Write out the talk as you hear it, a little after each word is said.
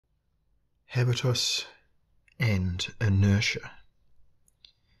Habitus and Inertia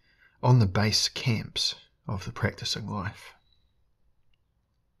on the base camps of the Practising Life.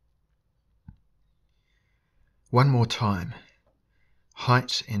 One more time,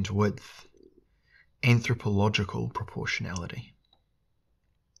 height and width, anthropological proportionality.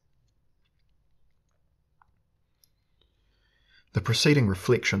 The preceding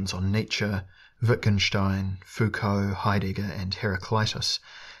reflections on Nietzsche, Wittgenstein, Foucault, Heidegger and Heraclitus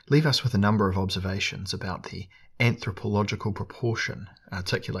leave us with a number of observations about the anthropological proportion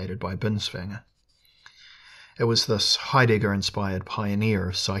articulated by Binswanger. It was this Heidegger-inspired pioneer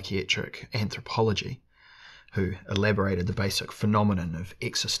of psychiatric anthropology who elaborated the basic phenomenon of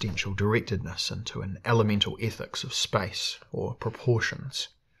existential directedness into an elemental ethics of space or proportions,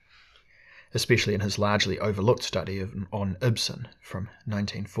 especially in his largely overlooked study on Ibsen from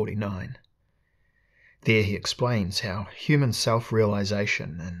 1949. There he explains how human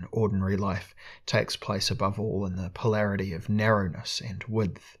self-realization in ordinary life takes place above all in the polarity of narrowness and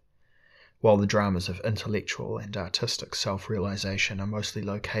width, while the dramas of intellectual and artistic self-realization are mostly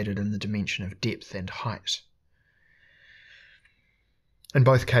located in the dimension of depth and height. In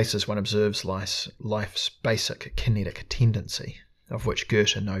both cases one observes life's basic kinetic tendency, of which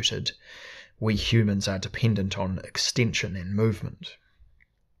Goethe noted, "We humans are dependent on extension and movement."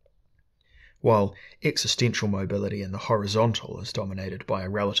 While existential mobility in the horizontal is dominated by a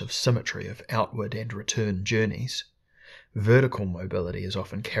relative symmetry of outward and return journeys, vertical mobility is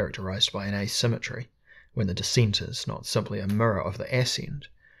often characterized by an asymmetry, when the descent is not simply a mirror of the ascent,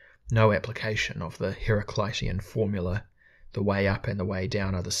 no application of the Heraclitean formula, the way up and the way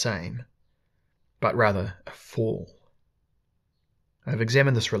down are the same, but rather a fall. I have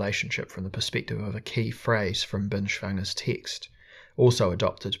examined this relationship from the perspective of a key phrase from Binswanger's text, also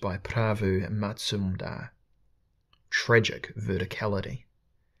adopted by Pravu Matsumdar: tragic verticality.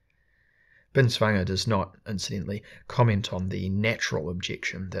 Binswanger does not, incidentally, comment on the natural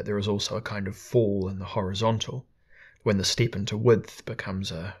objection that there is also a kind of fall in the horizontal, when the step into width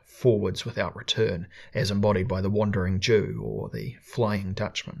becomes a forwards without return, as embodied by the Wandering Jew or the Flying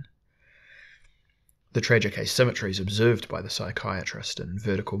Dutchman. The tragic asymmetries observed by the psychiatrist in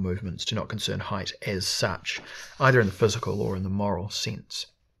vertical movements do not concern height as such, either in the physical or in the moral sense.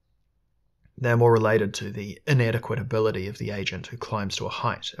 They are more related to the inadequate ability of the agent who climbs to a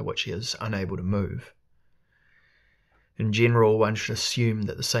height at which he is unable to move. In general, one should assume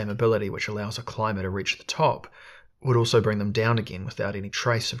that the same ability which allows a climber to reach the top would also bring them down again without any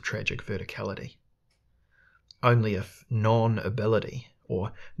trace of tragic verticality. Only if non-ability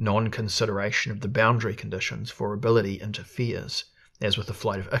or non-consideration of the boundary conditions for ability interferes, as with the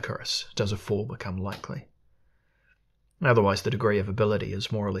flight of Icarus, does a fall become likely. Otherwise, the degree of ability is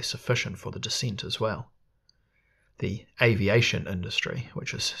more or less sufficient for the descent as well. The aviation industry,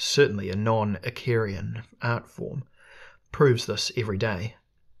 which is certainly a non-Icarian art form, proves this every day,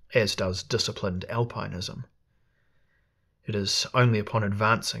 as does disciplined alpinism. It is only upon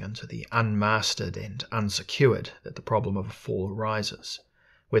advancing into the unmastered and unsecured that the problem of a fall arises,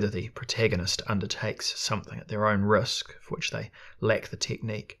 whether the protagonist undertakes something at their own risk, for which they lack the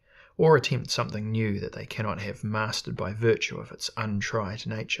technique, or attempt something new that they cannot have mastered by virtue of its untried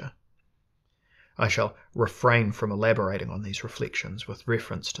nature. I shall refrain from elaborating on these reflections with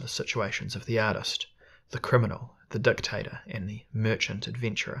reference to the situations of the artist, the criminal, the dictator, and the merchant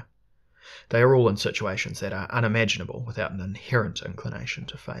adventurer. They are all in situations that are unimaginable without an inherent inclination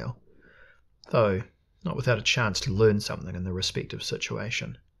to fail, though not without a chance to learn something in the respective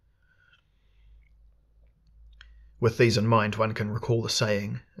situation. With these in mind, one can recall the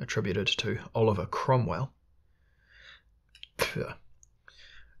saying attributed to Oliver Cromwell,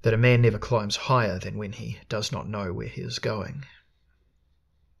 that a man never climbs higher than when he does not know where he is going.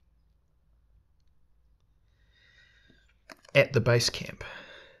 At the base camp,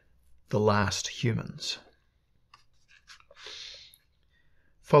 the last humans.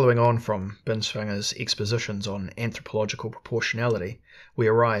 Following on from Binswanger's expositions on anthropological proportionality, we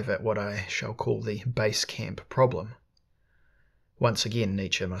arrive at what I shall call the base camp problem. Once again,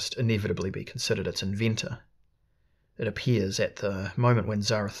 Nietzsche must inevitably be considered its inventor. It appears at the moment when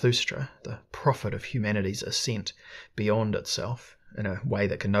Zarathustra, the prophet of humanity's ascent beyond itself, in a way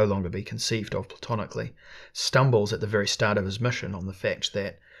that can no longer be conceived of platonically, stumbles at the very start of his mission on the fact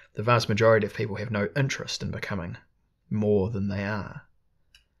that the vast majority of people have no interest in becoming more than they are.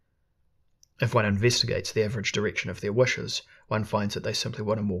 If one investigates the average direction of their wishes, one finds that they simply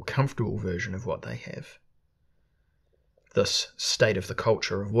want a more comfortable version of what they have. This state of the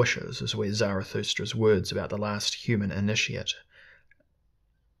culture of wishes is where Zarathustra's words about the last human initiate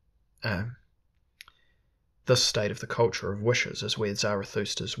This state of the culture of wishes is where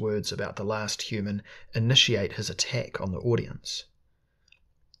Zarathustra's words about the last human initiate his attack on the audience.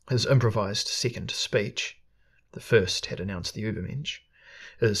 His improvised second speech, the first had announced the Übermensch,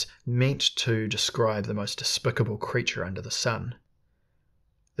 is meant to describe the most despicable creature under the sun,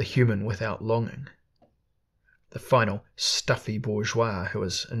 the human without longing, the final stuffy bourgeois who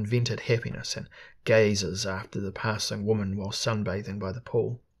has invented happiness and gazes after the passing woman while sunbathing by the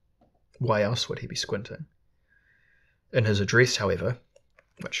pool. Why else would he be squinting? In his address, however,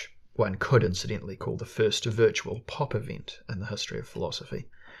 which one could incidentally call the first virtual pop event in the history of philosophy,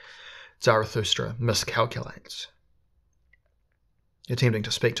 Zarathustra miscalculates. Attempting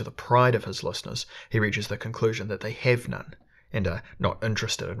to speak to the pride of his listeners, he reaches the conclusion that they have none and are not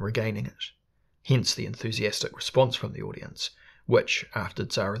interested in regaining it. Hence the enthusiastic response from the audience, which, after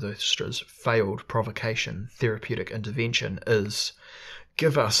Zarathustra's failed provocation therapeutic intervention, is,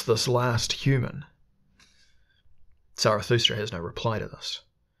 "Give us this last human." Zarathustra has no reply to this.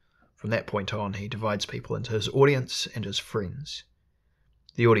 From that point on, he divides people into his audience and his friends.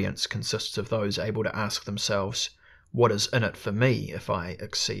 The audience consists of those able to ask themselves, what is in it for me if I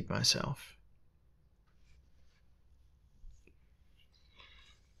exceed myself?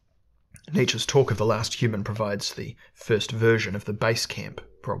 Nietzsche's talk of the last human provides the first version of the base camp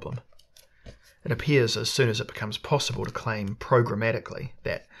problem. It appears as soon as it becomes possible to claim programmatically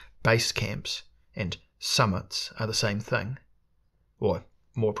that base camps and summits are the same thing, or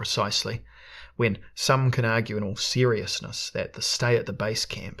more precisely, when some can argue in all seriousness that the stay at the base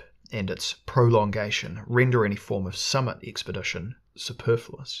camp and its prolongation render any form of summit expedition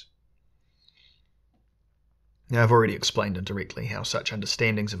superfluous. Now, I've already explained indirectly how such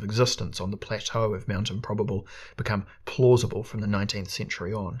understandings of existence on the plateau of Mount Improbable become plausible from the 19th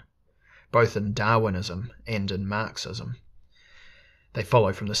century on, both in Darwinism and in Marxism. They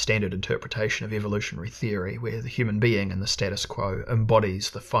follow from the standard interpretation of evolutionary theory, where the human being in the status quo embodies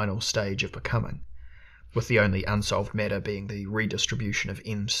the final stage of becoming, with the only unsolved matter being the redistribution of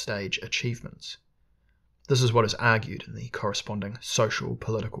end-stage achievements. This is what is argued in the corresponding social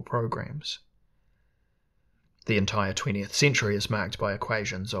political programs. The entire 20th century is marked by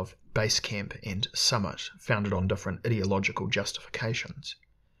equations of base camp and summit, founded on different ideological justifications.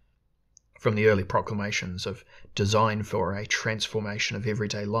 From the early proclamations of design for a transformation of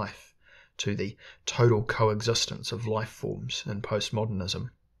everyday life, to the total coexistence of life forms in postmodernism.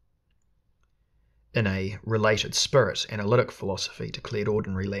 In a related spirit, analytic philosophy declared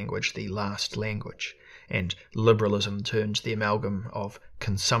ordinary language the last language, and liberalism turned the amalgam of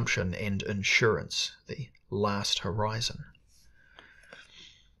consumption and insurance the last horizon.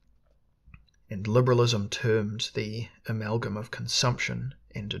 And liberalism termed the amalgam of consumption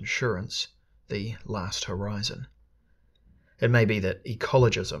and insurance the last horizon. It may be that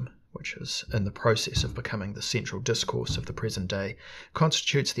ecologism, which is in the process of becoming the central discourse of the present day,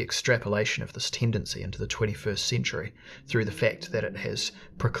 constitutes the extrapolation of this tendency into the 21st century through the fact that it has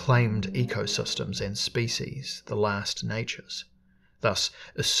proclaimed ecosystems and species the last natures, thus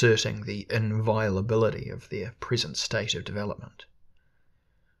asserting the inviolability of their present state of development.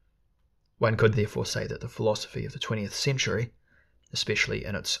 One could therefore say that the philosophy of the 20th century, especially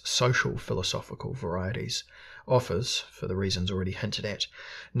in its social philosophical varieties, offers, for the reasons already hinted at,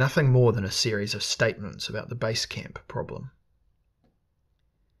 nothing more than a series of statements about the base camp problem.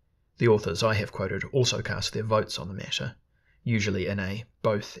 The authors I have quoted also cast their votes on the matter, usually in a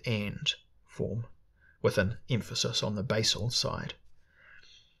both-and form, with an emphasis on the basal side.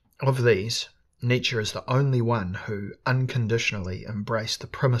 Of these, Nietzsche is the only one who unconditionally embraced the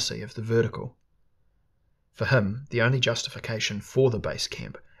primacy of the vertical. For him, the only justification for the base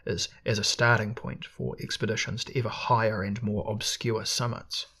camp is as a starting point for expeditions to ever higher and more obscure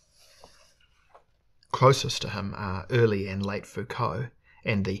summits. Closest to him are early and late Foucault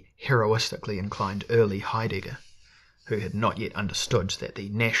and the heroistically inclined early Heidegger, who had not yet understood that the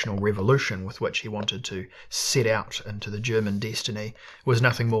national revolution with which he wanted to set out into the German destiny was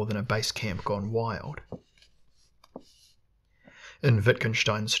nothing more than a base camp gone wild. In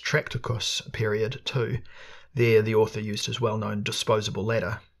Wittgenstein's Tractacus period, too, there the author used his well-known disposable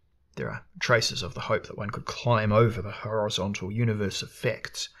ladder. There are traces of the hope that one could climb over the horizontal universe of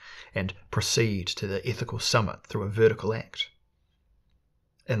facts and proceed to the ethical summit through a vertical act.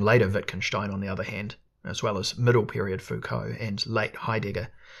 In later Wittgenstein, on the other hand, as well as middle period Foucault and late Heidegger,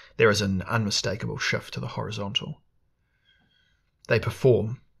 there is an unmistakable shift to the horizontal. They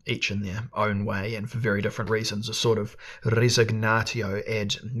perform, each in their own way and for very different reasons, a sort of resignatio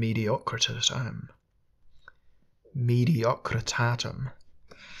ad mediocritatem.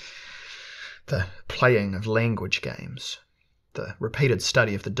 The playing of language games. the repeated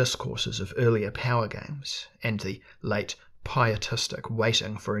study of the discourses of earlier power games, and the late pietistic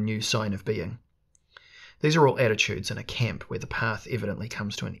waiting for a new sign of being. These are all attitudes in a camp where the path evidently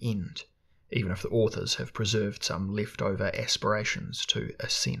comes to an end, even if the authors have preserved some leftover aspirations to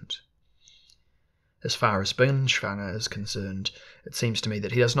ascent. As far as Binswanger is concerned, it seems to me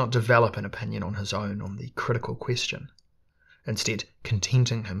that he does not develop an opinion on his own on the critical question, instead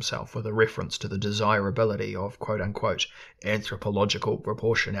contenting himself with a reference to the desirability of quote-unquote anthropological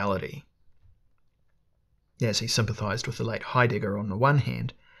proportionality. As he sympathised with the late Heidegger on the one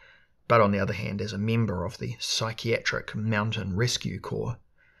hand, but on the other hand as a member of the psychiatric mountain rescue corps,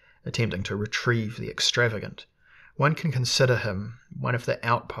 attempting to retrieve the extravagant, one can consider him one of the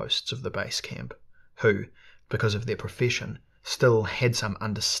outposts of the base camp, who, because of their profession, still had some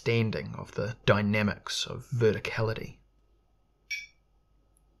understanding of the dynamics of verticality.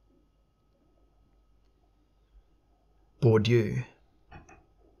 Bourdieu,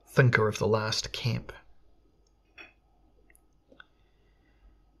 thinker of the last camp.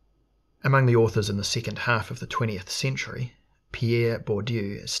 Among the authors in the second half of the 20th century, Pierre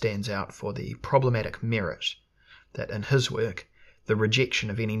Bourdieu stands out for the problematic merit that in his work the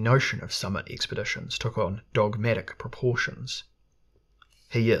rejection of any notion of summit expeditions took on dogmatic proportions.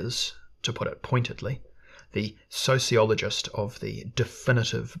 He is, to put it pointedly, the sociologist of the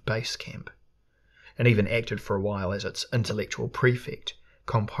definitive base camp, and even acted for a while as its intellectual prefect,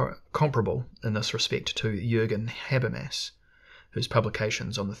 comparable in this respect to Jürgen Habermas, whose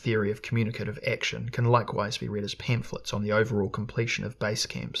publications on the theory of communicative action can likewise be read as pamphlets on the overall completion of base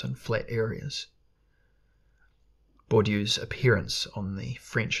camps in flat areas. Bourdieu's appearance on the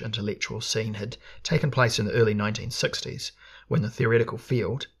French intellectual scene had taken place in the early 1960s, when the theoretical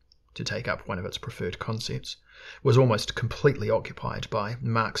field, to take up one of its preferred concepts, was almost completely occupied by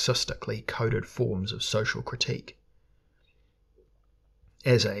Marxistically coded forms of social critique.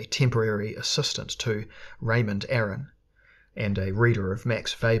 As a temporary assistant to Raymond Aron, and a reader of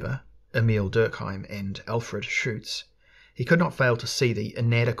Max Weber, Emil Durkheim and Alfred Schutz, he could not fail to see the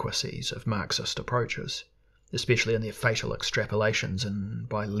inadequacies of Marxist approaches, especially in their fatal extrapolations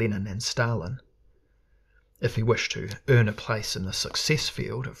by Lenin and Stalin. If he wished to earn a place in the success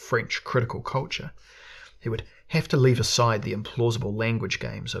field of French critical culture, he would have to leave aside the implausible language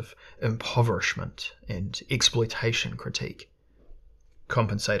games of impoverishment and exploitation critique,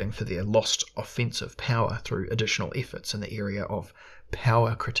 compensating for their lost offensive power through additional efforts in the area of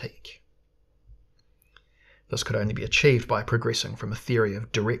power critique. This could only be achieved by progressing from a theory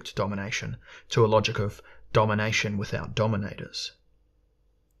of direct domination to a logic of domination without dominators.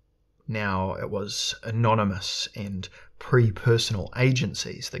 Now it was anonymous and pre-personal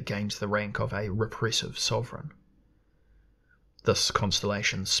agencies that gained the rank of a repressive sovereign. This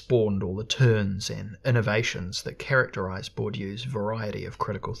constellation spawned all the turns and innovations that characterize Bourdieu's variety of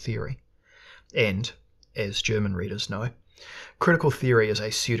critical theory. And, as German readers know, critical theory is a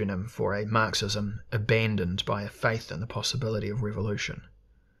pseudonym for a Marxism abandoned by a faith in the possibility of revolution.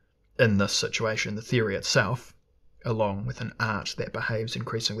 In this situation, the theory itself, along with an art that behaves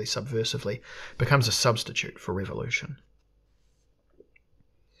increasingly subversively, becomes a substitute for revolution.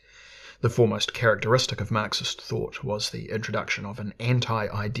 The foremost characteristic of Marxist thought was the introduction of an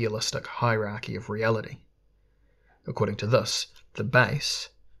anti-idealistic hierarchy of reality. According to this, the base,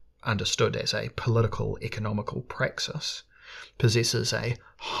 understood as a political economical praxis, possesses a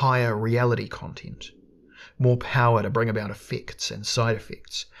higher reality content, more power to bring about effects and side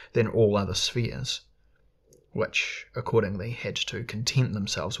effects than all other spheres, which accordingly had to content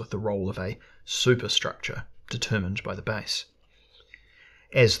themselves with the role of a superstructure determined by the base.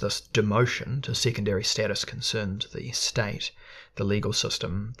 As this demotion to secondary status concerned the state, the legal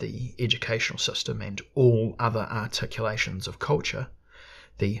system, the educational system, and all other articulations of culture,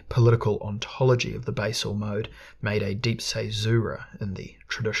 the political ontology of the basal mode made a deep caesura in the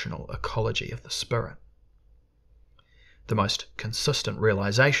traditional ecology of the spirit. The most consistent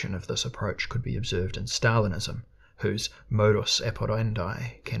realization of this approach could be observed in Stalinism, whose modus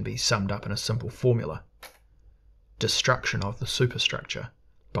operandi can be summed up in a simple formula: destruction of the superstructure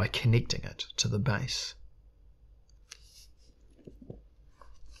by connecting it to the base.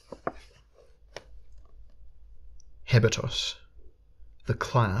 Habitus, the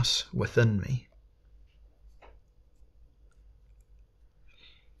class within me.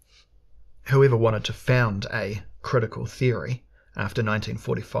 Whoever wanted to found a critical theory after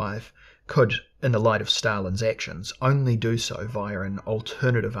 1945 could, in the light of Stalin's actions, only do so via an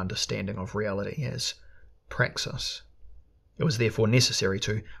alternative understanding of reality as praxis. It was therefore necessary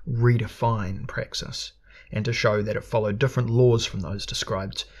to redefine praxis, and to show that it followed different laws from those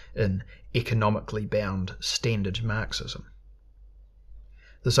described in economically bound standard Marxism.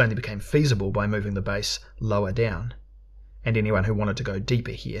 This only became feasible by moving the base lower down, and anyone who wanted to go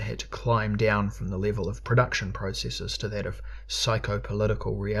deeper here had to climb down from the level of production processes to that of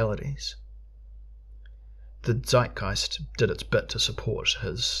psychopolitical realities. The zeitgeist did its bit to support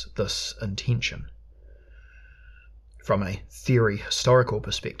this intention. From a theory-historical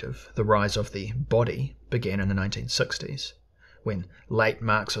perspective, the rise of the body began in the 1960s, when late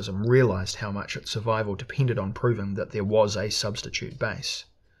Marxism realised how much its survival depended on proving that there was a substitute base.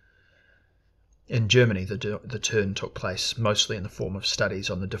 In Germany, the turn took place mostly in the form of studies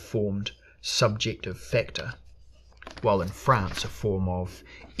on the deformed subjective factor, while in France a form of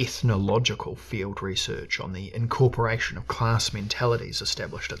ethnological field research on the incorporation of class mentalities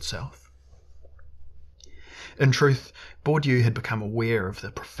established itself. In truth, Bourdieu had become aware of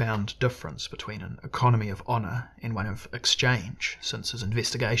the profound difference between an economy of honour and one of exchange since his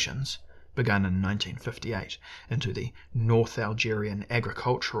investigations, begun in 1958, into the North Algerian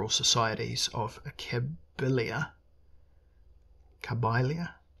agricultural societies of Kabylia.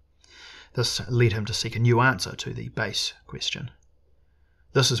 This led him to seek a new answer to the base question.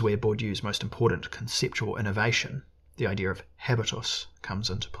 This is where Bourdieu's most important conceptual innovation, the idea of habitus, comes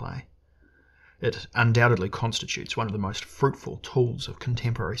into play. It undoubtedly constitutes one of the most fruitful tools of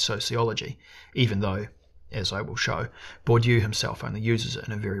contemporary sociology, even though, as I will show, Bourdieu himself only uses it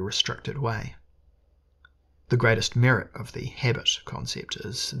in a very restricted way. The greatest merit of the habit concept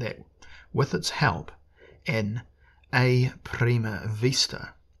is that, with its help, an a prima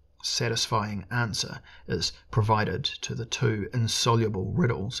vista satisfying answer is provided to the two insoluble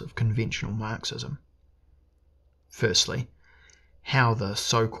riddles of conventional Marxism. Firstly, how the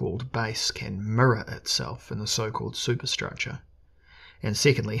so-called base can mirror itself in the so-called superstructure, and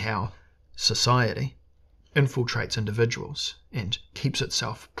secondly, how society infiltrates individuals and keeps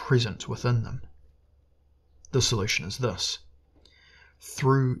itself present within them. The solution is this.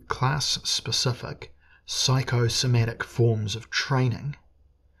 Through class-specific psychosomatic forms of training,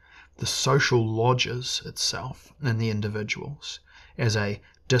 the social lodges itself in the individuals as a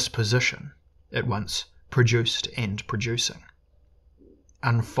disposition at once produced and producing,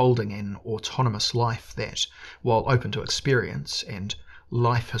 unfolding an autonomous life that, while open to experience and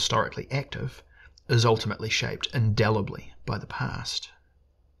life historically active, is ultimately shaped indelibly by the past.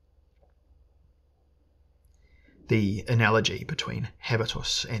 The analogy between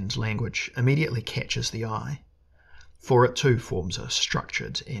habitus and language immediately catches the eye, for it too forms a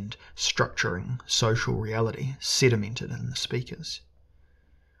structured and structuring social reality sedimented in the speakers.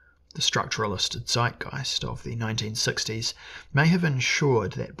 The structuralist zeitgeist of the 1960s may have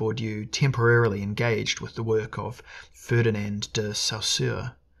ensured that Bourdieu temporarily engaged with the work of Ferdinand de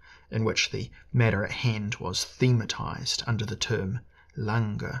Saussure, in which the matter at hand was thematized under the term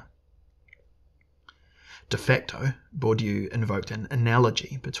langue. De facto, Bourdieu invoked an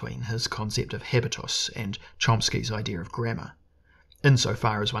analogy between his concept of habitus and Chomsky's idea of grammar,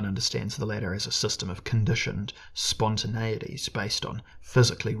 insofar as one understands the latter as a system of conditioned spontaneities based on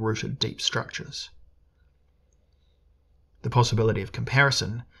physically rooted deep structures. The possibility of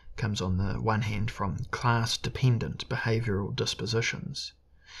comparison comes on the one hand from class-dependent behavioural dispositions,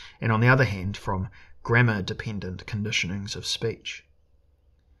 and on the other hand from grammar-dependent conditionings of speech.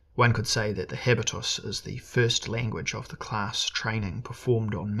 One could say that the habitus is the first language of the class training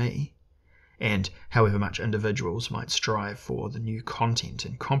performed on me, and however much individuals might strive for the new content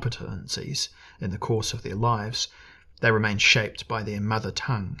and competencies in the course of their lives, they remain shaped by their mother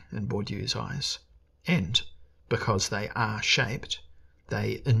tongue in Bourdieu's eyes, and, because they are shaped,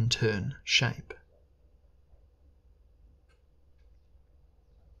 they in turn shape.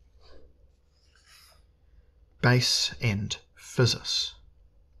 Base and physis,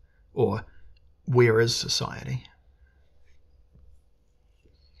 or where is society?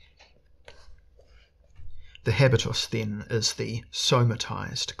 The habitus, then, is the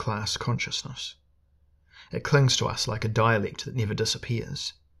somatized class consciousness. It clings to us like a dialect that never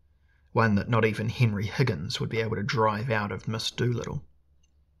disappears, one that not even Henry Higgins would be able to drive out of Miss Doolittle.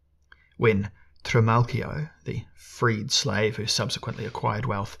 When Trimalchio, the freed slave who subsequently acquired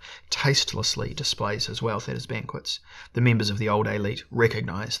wealth, tastelessly displays his wealth at his banquets, the members of the old elite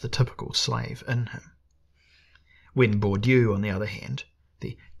recognise the typical slave in him. When Bourdieu, on the other hand,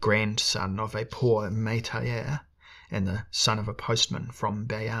 the grandson of a poor métayer and the son of a postman from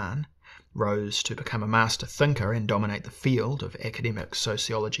Bayonne, rose to become a master thinker and dominate the field of academic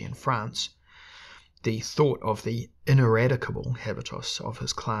sociology in France, the thought of the ineradicable habitus of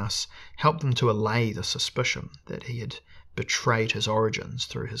his class helped them to allay the suspicion that he had betrayed his origins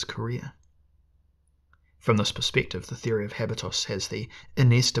through his career. From this perspective, the theory of habitus has the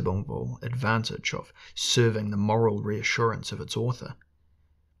inestimable advantage of serving the moral reassurance of its author,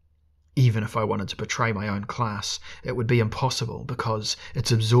 Even if I wanted to portray my own class, it would be impossible because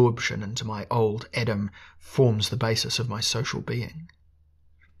its absorption into my old Adam forms the basis of my social being.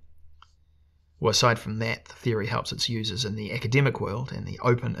 Well, aside from that, the theory helps its users in the academic world and the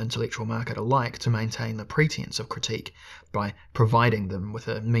open intellectual market alike to maintain the pretense of critique by providing them with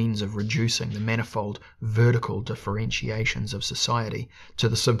a means of reducing the manifold vertical differentiations of society to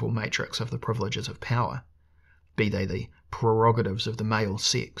the simple matrix of the privileges of power, be they the prerogatives of the male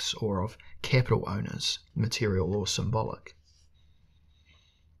sex or of capital owners, material or symbolic.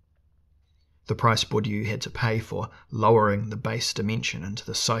 The price Bourdieu had to pay for lowering the base dimension into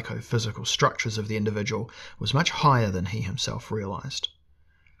the psychophysical structures of the individual was much higher than he himself realized.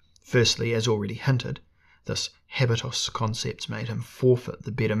 Firstly, as already hinted, this habitus concept made him forfeit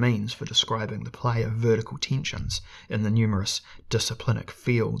the better means for describing the play of vertical tensions in the numerous disciplinic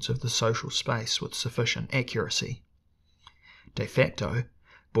fields of the social space with sufficient accuracy. De facto,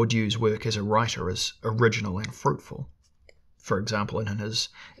 Bourdieu's work as a writer is original and fruitful. For example, in his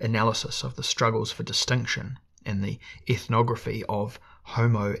analysis of the struggles for distinction and the ethnography of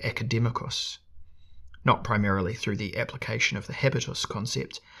Homo academicus, not primarily through the application of the habitus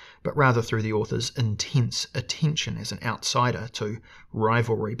concept, but rather through the author's intense attention as an outsider to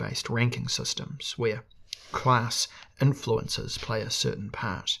rivalry-based ranking systems where class influences play a certain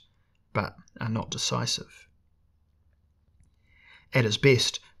part, but are not decisive. At his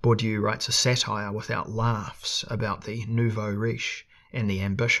best, Bourdieu writes a satire without laughs about the nouveau riche and the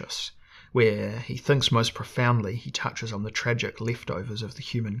ambitious. Where he thinks most profoundly, he touches on the tragic leftovers of the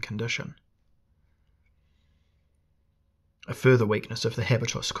human condition. A further weakness of the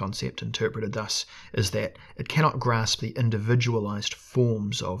habitus concept, interpreted thus, is that it cannot grasp the individualized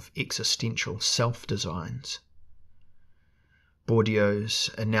forms of existential self-designs. Bourdieu's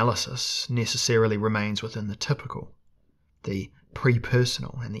analysis necessarily remains within the typical, the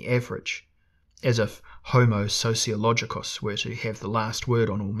pre-personal and the average, as if Homo sociologicus were to have the last word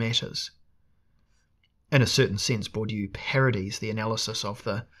on all matters. In a certain sense, Bourdieu parodies the analysis of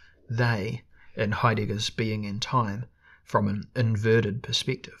the they in Heidegger's Being and Time from an inverted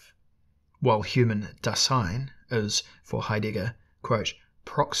perspective. While human Dasein is, for Heidegger, quote,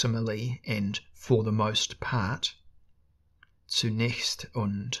 proximally and for the most part, zunächst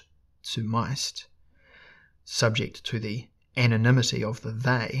und zumeist, subject to the anonymity of the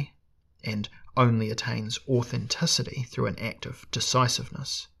they, and only attains authenticity through an act of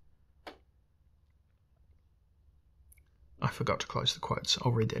decisiveness. I forgot to close the quotes.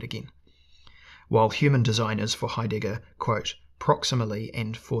 I'll read that again. While human design is for Heidegger, quote, proximally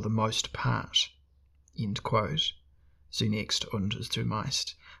and for the most part, end quote, zunächst und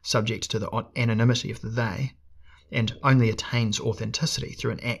zumeist, subject to the anonymity of the they, and only attains authenticity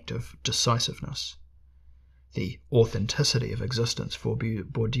through an act of decisiveness. The authenticity of existence for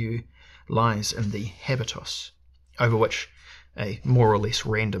Bourdieu lies in the habitus, over which a more or less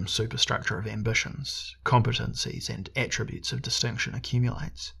random superstructure of ambitions, competencies, and attributes of distinction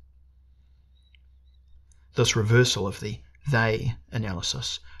accumulates. This reversal of the they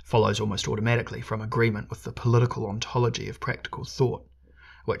analysis follows almost automatically from agreement with the political ontology of practical thought,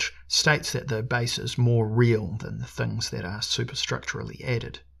 which states that the base is more real than the things that are superstructurally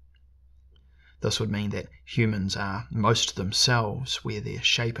added. This would mean that humans are most themselves where their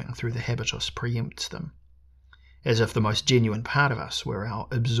shaping through the habitus preempts them, as if the most genuine part of us were our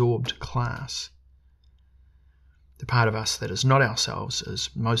absorbed class. The part of us that is not ourselves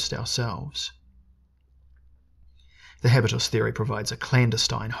is most ourselves. The habitus theory provides a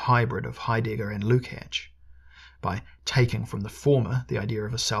clandestine hybrid of Heidegger and Lukács, by taking from the former the idea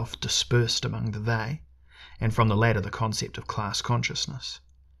of a self dispersed among the they, and from the latter the concept of class consciousness.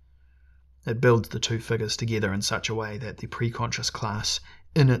 It builds the two figures together in such a way that the preconscious class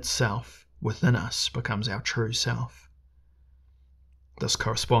in itself, within us, becomes our true self. This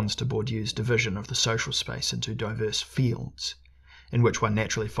corresponds to Bourdieu's division of the social space into diverse fields, in which one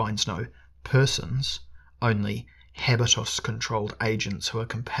naturally finds no persons, only habitus-controlled agents who are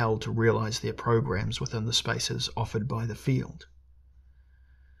compelled to realize their programs within the spaces offered by the field.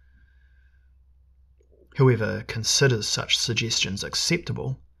 Whoever considers such suggestions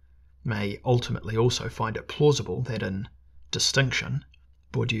acceptable may ultimately also find it plausible that in Distinction,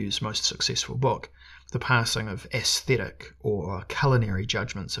 Bourdieu's most successful book, the passing of aesthetic or culinary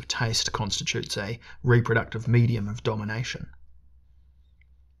judgments of taste constitutes a reproductive medium of domination.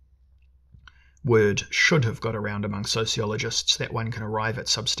 Word should have got around among sociologists that one can arrive at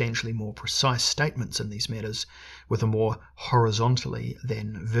substantially more precise statements in these matters with a more horizontally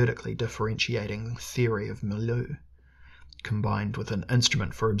than vertically differentiating theory of milieu, combined with an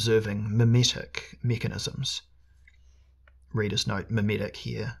instrument for observing mimetic mechanisms. Readers note mimetic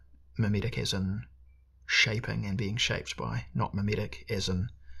here mimetic as in shaping and being shaped by, not mimetic as in,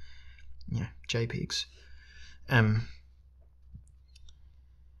 JPEGs.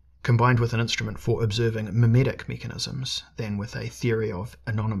 Combined with an instrument for observing mimetic mechanisms than with a theory of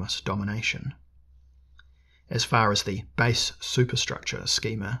anonymous domination. As far as the base superstructure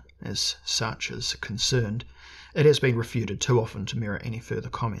schema as such is concerned, it has been refuted too often to merit any further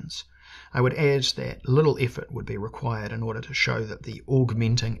comments. I would add that little effort would be required in order to show that the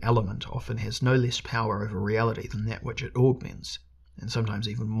augmenting element often has no less power over reality than that which it augments, and sometimes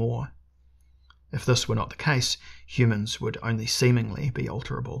even more. If this were not the case, humans would only seemingly be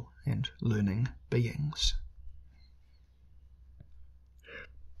alterable and learning beings.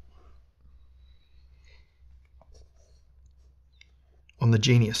 On the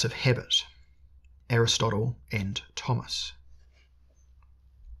genius of habit, Aristotle and Thomas.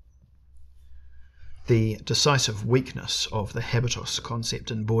 The decisive weakness of the habitus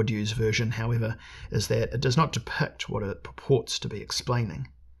concept in Bourdieu's version, however, is that it does not depict what it purports to be explaining,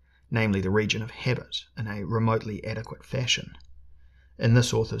 namely the region of habit, in a remotely adequate fashion. In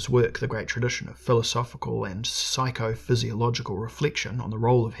this author's work, the great tradition of philosophical and psychophysiological reflection on the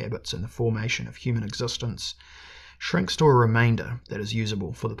role of habits in the formation of human existence shrinks to a remainder that is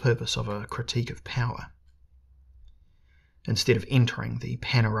usable for the purpose of a critique of power. Instead of entering the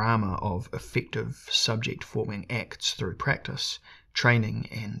panorama of effective subject-forming acts through practice, training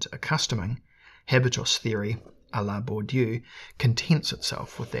and accustoming, habitus theory, a la Bourdieu, contents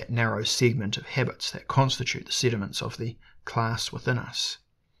itself with that narrow segment of habits that constitute the sediments of the class within us.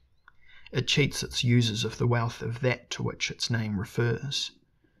 It cheats its users of the wealth of that to which its name refers.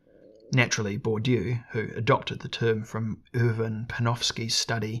 Naturally, Bourdieu, who adopted the term from Erwin Panofsky's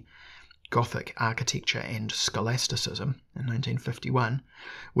study Gothic Architecture and Scholasticism in 1951,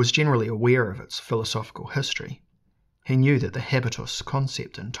 was generally aware of its philosophical history. He knew that the habitus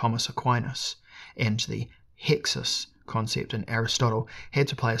concept in Thomas Aquinas and the hexis concept in Aristotle had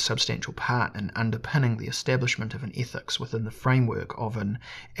to play a substantial part in underpinning the establishment of an ethics within the framework of an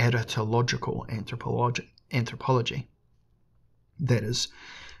aritological anthropology. That is,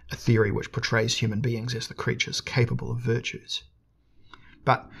 a theory which portrays human beings as the creatures capable of virtues,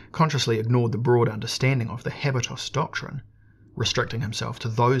 but consciously ignored the broad understanding of the habitus doctrine, restricting himself to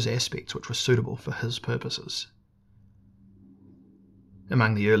those aspects which were suitable for his purposes.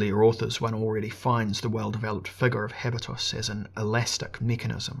 Among the earlier authors, one already finds the well-developed figure of habitus as an elastic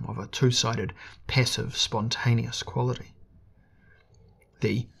mechanism of a two-sided, passive, spontaneous quality.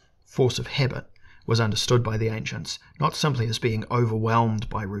 The force of habit was understood by the ancients not simply as being overwhelmed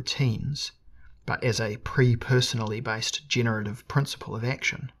by routines, but as a pre-personally based generative principle of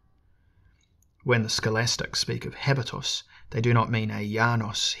action. When the scholastics speak of habitus, they do not mean a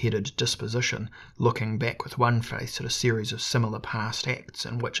Janos-headed disposition looking back with one face at a series of similar past acts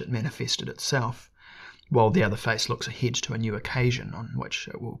in which it manifested itself, while the other face looks ahead to a new occasion on which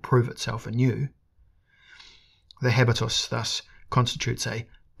it will prove itself anew. The habitus thus constitutes a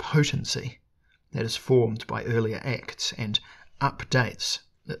potency that is formed by earlier acts and updates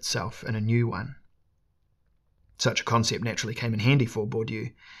itself in a new one. Such a concept naturally came in handy for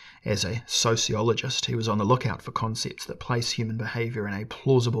Bourdieu. As a sociologist, he was on the lookout for concepts that place human behaviour in a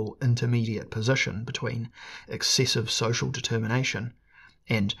plausible intermediate position between excessive social determination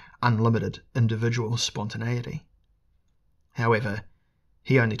and unlimited individual spontaneity. However,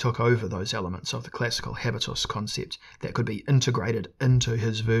 he only took over those elements of the classical habitus concept that could be integrated into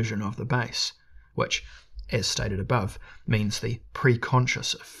his version of the base, which, as stated above, means the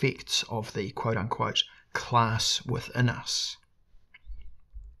preconscious effects of the quote-unquote class within us.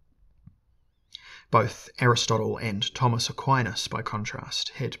 Both Aristotle and Thomas Aquinas, by contrast,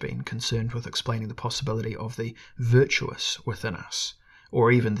 had been concerned with explaining the possibility of the virtuous within us, or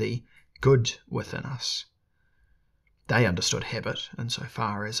even the good within us. They understood habit,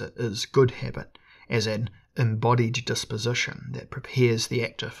 insofar as it is good habit, as an embodied disposition that prepares the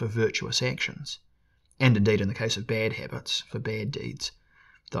actor for virtuous actions, and indeed in the case of bad habits, for bad deeds,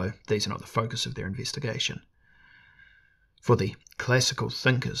 though these are not the focus of their investigation. For the classical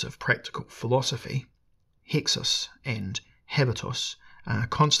thinkers of practical philosophy, hexis and habitus are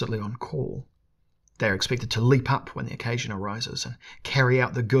constantly on call. They are expected to leap up when the occasion arises and carry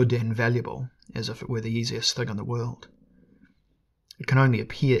out the good and valuable as if it were the easiest thing in the world. It can only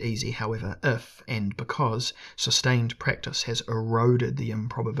appear easy, however, if and because sustained practice has eroded the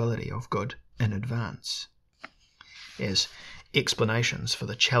improbability of good in advance. As explanations for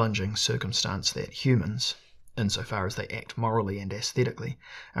the challenging circumstance that humans, insofar as they act morally and aesthetically,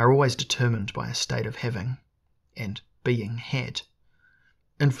 are always determined by a state of having and being had,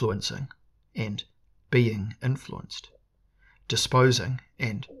 influencing and being influenced, disposing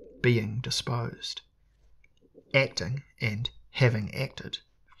and being disposed, acting and having acted.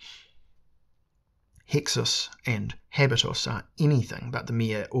 Hexis and habitus are anything but the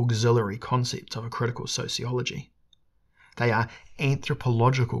mere auxiliary concepts of a critical sociology. They are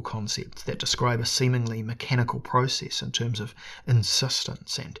anthropological concepts that describe a seemingly mechanical process in terms of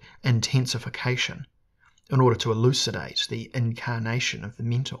insistence and intensification in order to elucidate the incarnation of the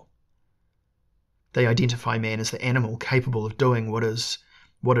mental. They identify man as the animal capable of doing what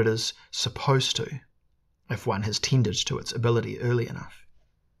it is supposed to, if one has tended to its ability early enough.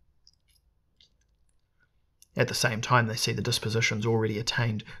 At the same time, they see the dispositions already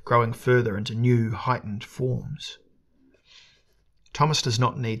attained growing further into new, heightened forms. Thomas does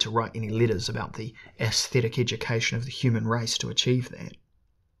not need to write any letters about the aesthetic education of the human race to achieve that.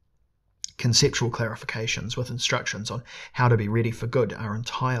 Conceptual clarifications with instructions on how to be ready for good are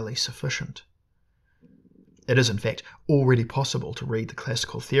entirely sufficient. It is in fact already possible to read the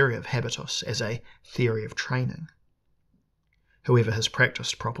classical theory of habitus as a theory of training. Whoever has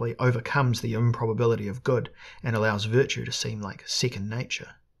practiced properly overcomes the improbability of good and allows virtue to seem like second nature.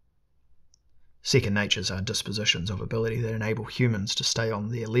 Second natures are dispositions of ability that enable humans to stay on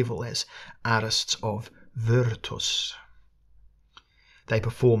their level as artists of virtus. They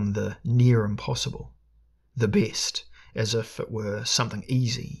perform the near impossible, the best, as if it were something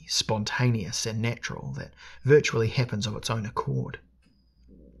easy, spontaneous and natural that virtually happens of its own accord.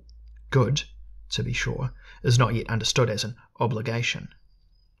 Good, to be sure, is not yet understood as an obligation,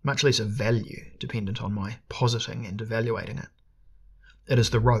 much less a value dependent on my positing and evaluating it. It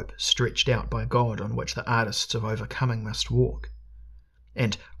is the rope stretched out by God on which the artists of overcoming must walk,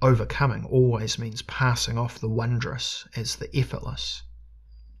 and overcoming always means passing off the wondrous as the effortless.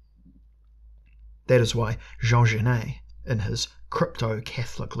 That is why Jean Genet, in his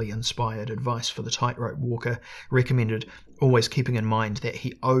crypto-Catholically inspired advice for the tightrope walker, recommended always keeping in mind that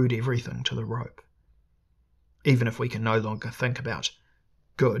he owed everything to the rope. Even if we can no longer think about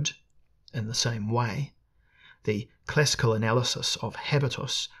good in the same way, the classical analysis of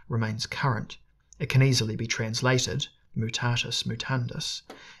habitus remains current. It can easily be translated, mutatis mutandis,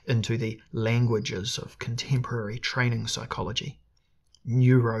 into the languages of contemporary training psychology,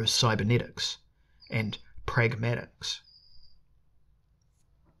 neurocybernetics, and pragmatics.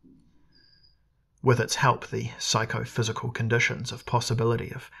 With its help, the psychophysical conditions of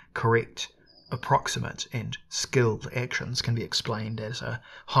possibility of correct, approximate, and skilled actions can be explained as a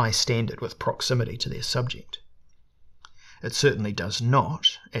high standard with proximity to their subject. It certainly does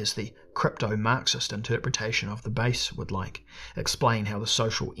not, as the crypto-Marxist interpretation of the base would like, explain how the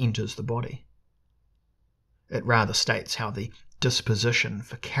social enters the body. It rather states how the disposition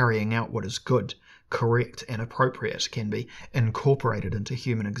for carrying out what is good, correct, and appropriate can be incorporated into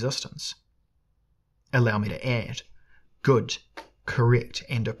human existence. Allow me to add, good, correct,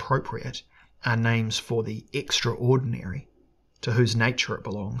 and appropriate are names for the extraordinary, to whose nature it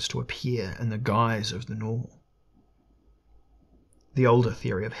belongs to appear in the guise of the normal. The older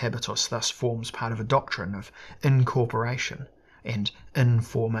theory of habitus thus forms part of a doctrine of incorporation and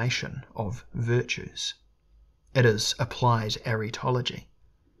information of virtues. It is applied aretology,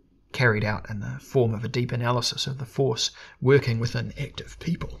 carried out in the form of a deep analysis of the force working within active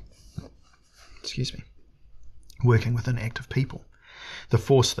people. Working within active people, the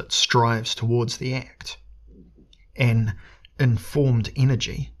force that strives towards the act. An informed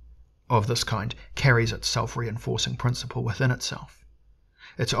energy of this kind carries its self-reinforcing principle within itself.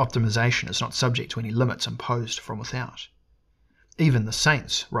 Its optimization is not subject to any limits imposed from without. Even the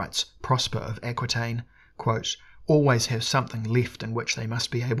saints, writes Prosper of Aquitaine, quote, always have something left in which they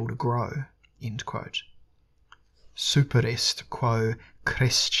must be able to grow, end quote. Super est quo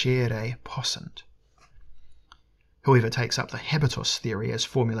crescere possint. Whoever takes up the habitus theory as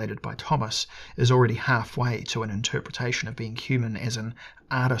formulated by Thomas is already halfway to an interpretation of being human as an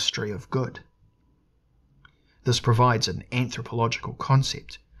artistry of good. This provides an anthropological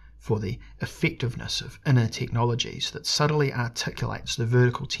concept for the effectiveness of inner technologies that subtly articulates the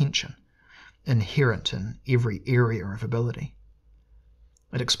vertical tension inherent in every area of ability.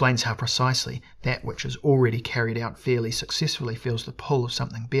 It explains how precisely that which is already carried out fairly successfully feels the pull of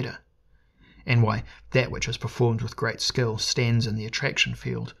something better, and why that which is performed with great skill stands in the attraction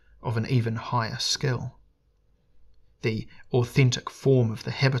field of an even higher skill. The authentic form of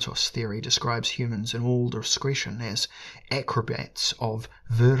the habitus theory describes humans in all discretion as acrobats of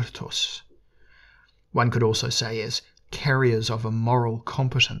virtus. One could also say as carriers of a moral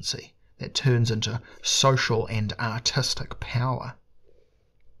competency that turns into social and artistic power.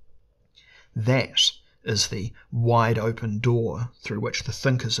 That is the wide open door through which the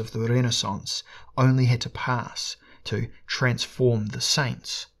thinkers of the Renaissance only had to pass to transform the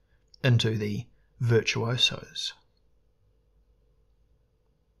saints into the virtuosos.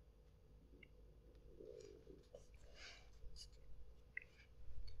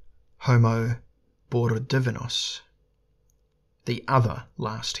 Homo bordivinus, the other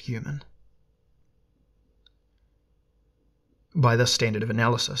last human. By this standard of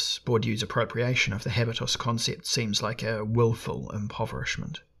analysis, Bourdieu's appropriation of the habitus concept seems like a willful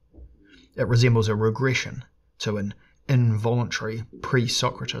impoverishment. It resembles a regression to an involuntary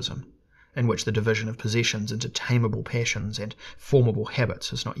pre-Socratism, in which the division of possessions into tameable passions and formable habits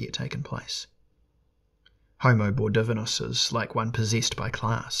has not yet taken place. Homo bordivinus is like one possessed by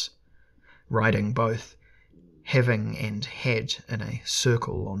class, riding both having and had in a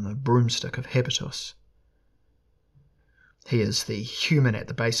circle on the broomstick of habitus. He is the human at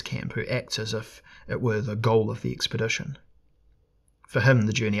the base camp who acts as if it were the goal of the expedition. For him,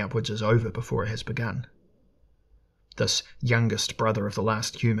 the journey upwards is over before it has begun. This youngest brother of the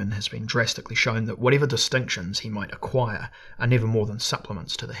last human has been drastically shown that whatever distinctions he might acquire are never more than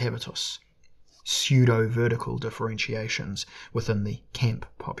supplements to the habitus, pseudo-vertical differentiations within the camp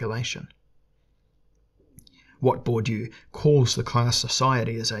population. What Bourdieu calls the class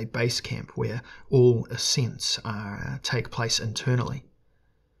society is a base camp where all ascents take place internally,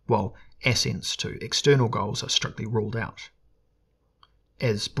 while ascents to external goals are strictly ruled out.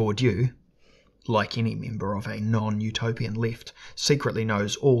 As Bourdieu, like any member of a non-utopian left, secretly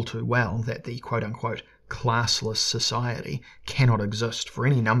knows all too well that the quote-unquote classless society cannot exist for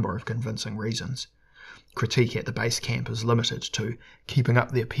any number of convincing reasons, critique at the base camp is limited to keeping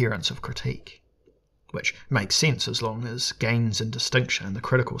up the appearance of critique, which makes sense as long as gains in distinction in the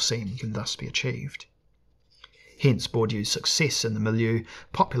critical scene can thus be achieved. Hence Bourdieu's success in the milieu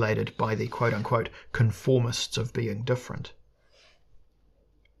populated by the quote-unquote conformists of being different.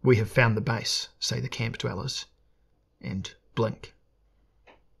 We have found the base, say the camp dwellers, and blink.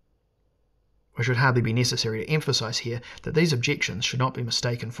 It should hardly be necessary to emphasize here that these objections should not be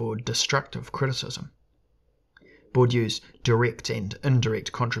mistaken for destructive criticism. Bourdieu's direct and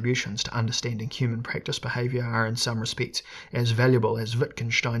indirect contributions to understanding human practice behaviour are in some respects as valuable as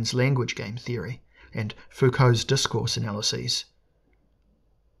Wittgenstein's language game theory and Foucault's discourse analyses.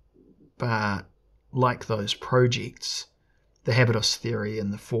 But, like those projects, the habitus theory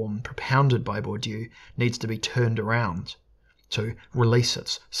in the form propounded by Bourdieu needs to be turned around to release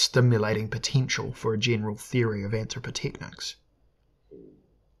its stimulating potential for a general theory of anthropotechnics.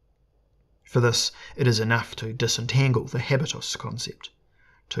 For this, it is enough to disentangle the habitus concept,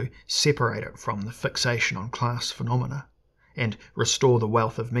 to separate it from the fixation on class phenomena, and restore the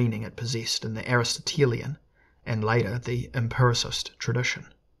wealth of meaning it possessed in the Aristotelian, and later the empiricist tradition.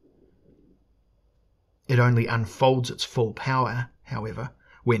 It only unfolds its full power, however,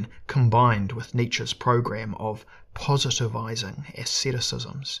 when combined with Nietzsche's program of positivizing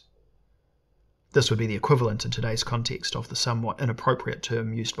asceticisms. This would be the equivalent in today's context of the somewhat inappropriate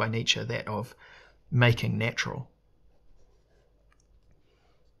term used by Nietzsche, that of making natural.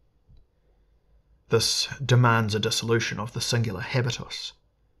 This demands a dissolution of the singular habitus,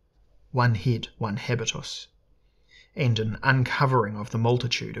 one head, one habitus, and an uncovering of the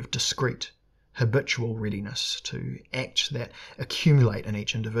multitude of discrete, habitual readiness to act that accumulate in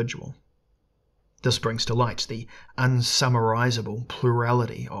each individual. This brings to light the unsummarizable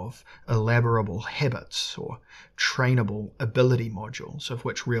plurality of elaborable habits or trainable ability modules of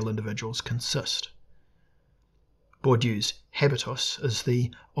which real individuals consist. Bourdieu's habitus is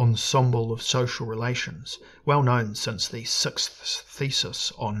the ensemble of social relations, well known since the sixth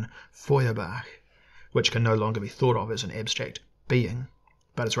thesis on Feuerbach, which can no longer be thought of as an abstract being,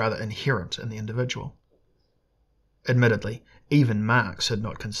 but is rather inherent in the individual. Admittedly, even Marx had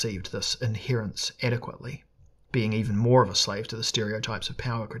not conceived this inherence adequately, being even more of a slave to the stereotypes of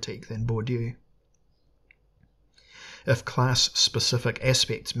power critique than Bourdieu. If class-specific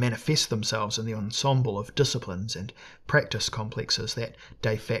aspects manifest themselves in the ensemble of disciplines and practice complexes that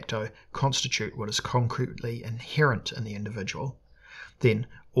de facto constitute what is concretely inherent in the individual, then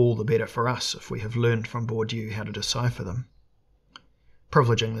all the better for us if we have learned from Bourdieu how to decipher them.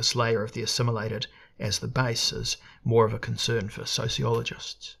 Privileging this layer of the assimilated as the base is more of a concern for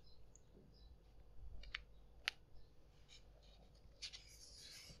sociologists.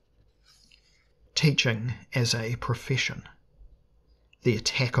 Teaching as a profession. The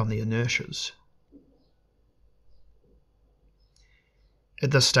attack on the inertias.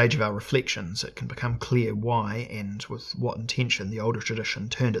 At this stage of our reflections, it can become clear why and with what intention the older tradition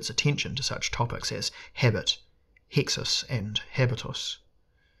turned its attention to such topics as habit, hexis, and habitus.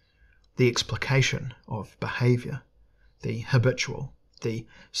 The explication of behaviour, the habitual, the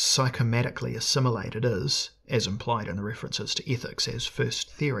psychomatically assimilated is, as implied in the references to ethics as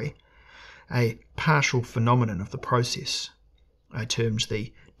first theory, a partial phenomenon of the process I termed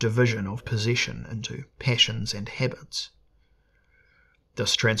the division of possession into passions and habits.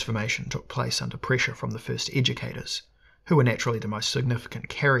 This transformation took place under pressure from the first educators, who were naturally the most significant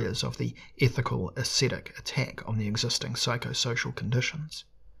carriers of the ethical ascetic attack on the existing psychosocial conditions.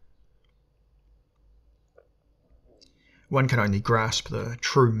 One can only grasp the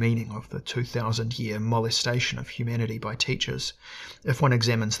true meaning of the 2,000-year molestation of humanity by teachers if one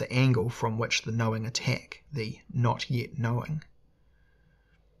examines the angle from which the knowing attack the not yet knowing.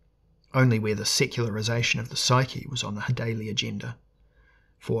 Only where the secularization of the psyche was on the daily agenda,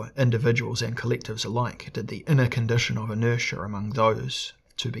 for individuals and collectives alike, did the inner condition of inertia among those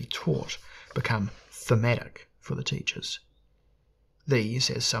to be taught become thematic for the teachers. These,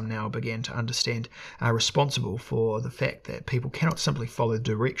 as some now began to understand, are responsible for the fact that people cannot simply follow the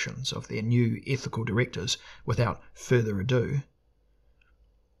directions of their new ethical directors without further ado.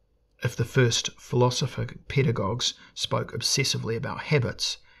 If the first philosophic pedagogues spoke obsessively about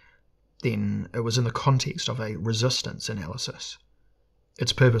habits, then it was in the context of a resistance analysis.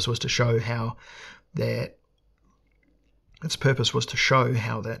 Its purpose was to show how that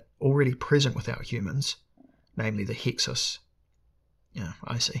already present without humans, namely the hexis. Yeah,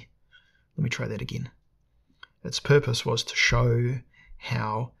 I see. Let me try that again. Its purpose was to show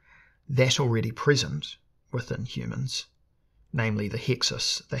how that already present within humans, namely the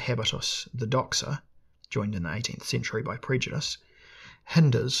hexis, the habitus, the doxa, joined in the 18th century by prejudice,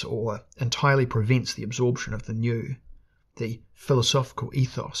 hinders or entirely prevents the absorption of the new, the philosophical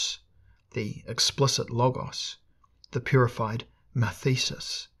ethos, the explicit logos, the purified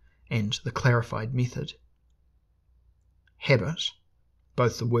mathesis, and the clarified method. Habit,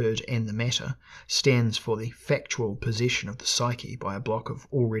 both the word and the matter, stands for the factual possession of the psyche by a block of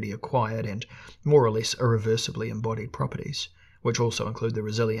already acquired and more or less irreversibly embodied properties, which also include the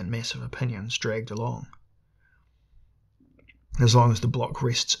resilient mass of opinions dragged along. As long as the block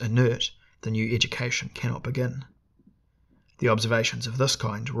rests inert, the new education cannot begin. The observations of this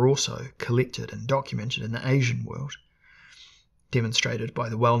kind were also collected and documented in the Asian world, demonstrated by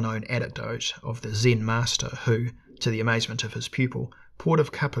the well-known anecdote of the Zen master who, to the amazement of his pupil, poured a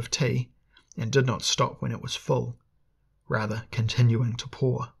cup of tea and did not stop when it was full, rather continuing to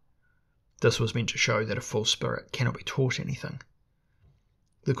pour. This was meant to show that a full spirit cannot be taught anything.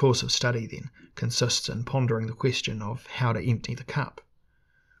 The course of study, then, consists in pondering the question of how to empty the cup.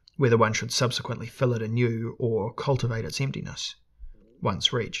 Whether one should subsequently fill it anew or cultivate its emptiness,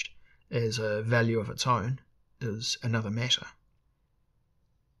 once reached, as a value of its own, is another matter.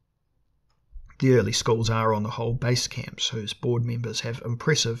 The early schools are, on the whole, base camps whose board members have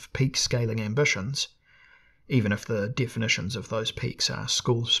impressive peak-scaling ambitions, even if the definitions of those peaks are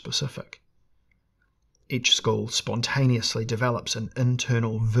school-specific. Each school spontaneously develops an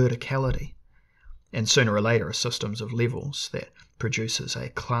internal verticality, and sooner or later a system of levels that produces a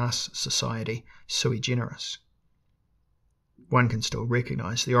class society sui generis. One can still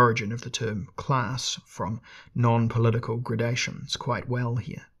recognize the origin of the term class from non-political gradations quite well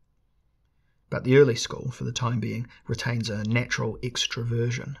here. But the early school, for the time being, retains a natural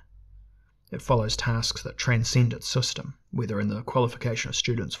extraversion. It follows tasks that transcend its system, whether in the qualification of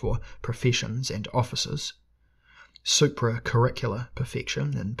students for professions and offices, supracurricular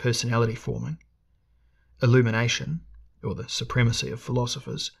perfection in personality forming, illumination, or the supremacy of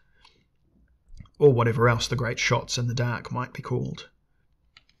philosophers, or whatever else the great shots in the dark might be called.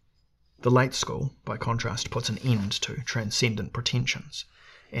 The late school, by contrast, puts an end to transcendent pretensions,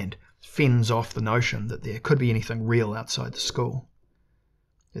 and fends off the notion that there could be anything real outside the school.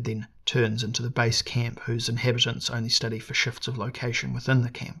 It then turns into the base camp whose inhabitants only study for shifts of location within the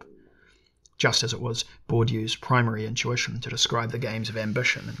camp, just as it was Bourdieu's primary intuition to describe the games of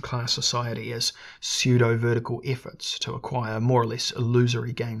ambition in class society as pseudo-vertical efforts to acquire more or less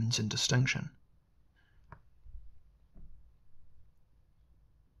illusory gains in distinction.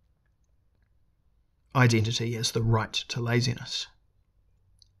 Identity as the right to laziness.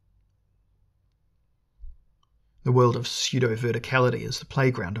 The world of pseudo-verticality is the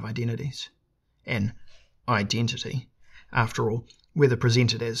playground of identities. An identity, after all, whether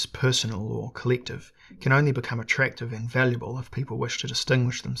presented as personal or collective, can only become attractive and valuable if people wish to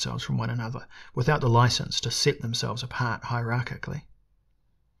distinguish themselves from one another without the license to set themselves apart hierarchically.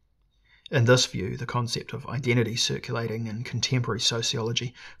 In this view, the concept of identity circulating in contemporary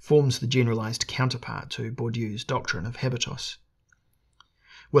sociology forms the generalized counterpart to Bourdieu's doctrine of habitus.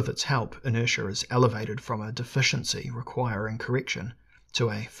 With its help, inertia is elevated from a deficiency requiring correction to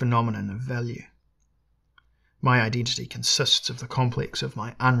a phenomenon of value. My identity consists of the complex of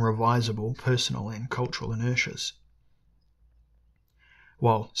my unrevisable personal and cultural inertias.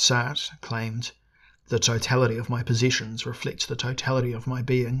 while Sartre claimed, "The totality of my possessions reflects the totality of my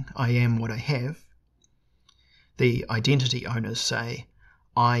being. I am what I have." The identity owners say,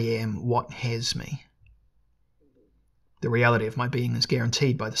 "I am what has me." The reality of my being is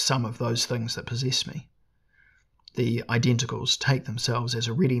guaranteed by the sum of those things that possess me. The identicals take themselves as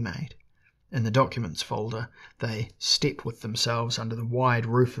a ready-made. In the documents folder, they step with themselves under the wide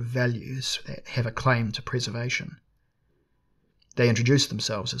roof of values that have a claim to preservation. They introduce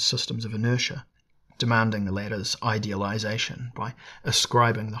themselves as systems of inertia, demanding the latter's idealization by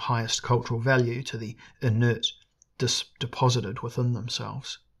ascribing the highest cultural value to the inert deposited within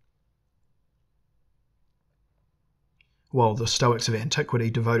themselves. While the Stoics of antiquity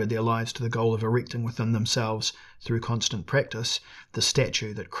devoted their lives to the goal of erecting within themselves, through constant practice, the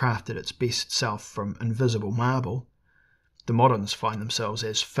statue that crafted its best self from invisible marble, the moderns find themselves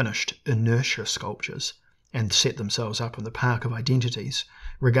as finished inertia sculptures and set themselves up in the park of identities,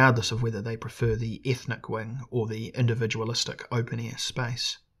 regardless of whether they prefer the ethnic wing or the individualistic open-air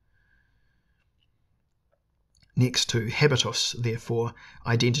space. Next to habitus, therefore,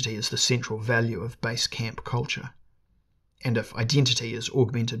 identity is the central value of base camp culture. And if identity is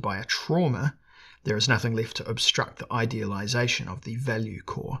augmented by a trauma, there is nothing left to obstruct the idealization of the value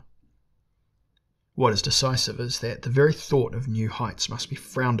core. What is decisive is that the very thought of new heights must be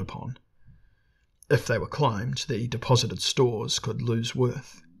frowned upon. If they were climbed, the deposited stores could lose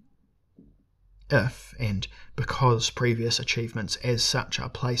worth. If, and because previous achievements as such are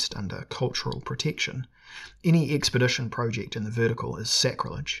placed under cultural protection, any expedition project in the vertical is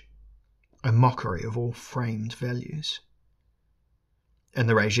sacrilege, a mockery of all framed values. In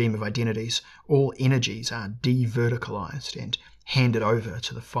the regime of identities, all energies are de-verticalized and handed over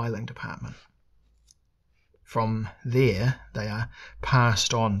to the filing department. From there, they are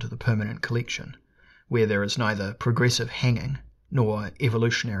passed on to the permanent collection, where there is neither progressive hanging nor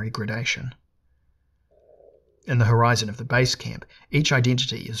evolutionary gradation. In the horizon of the base camp, each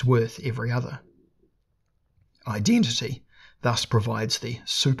identity is worth every other. Identity thus provides the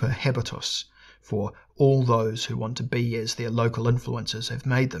super habitus for all those who want to be as their local influences have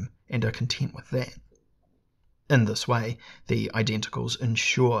made them and are content with that. In this way, the identicals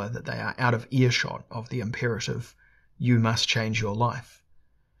ensure that they are out of earshot of the imperative, "You must change your life,"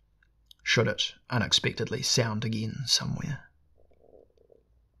 should it unexpectedly sound again somewhere.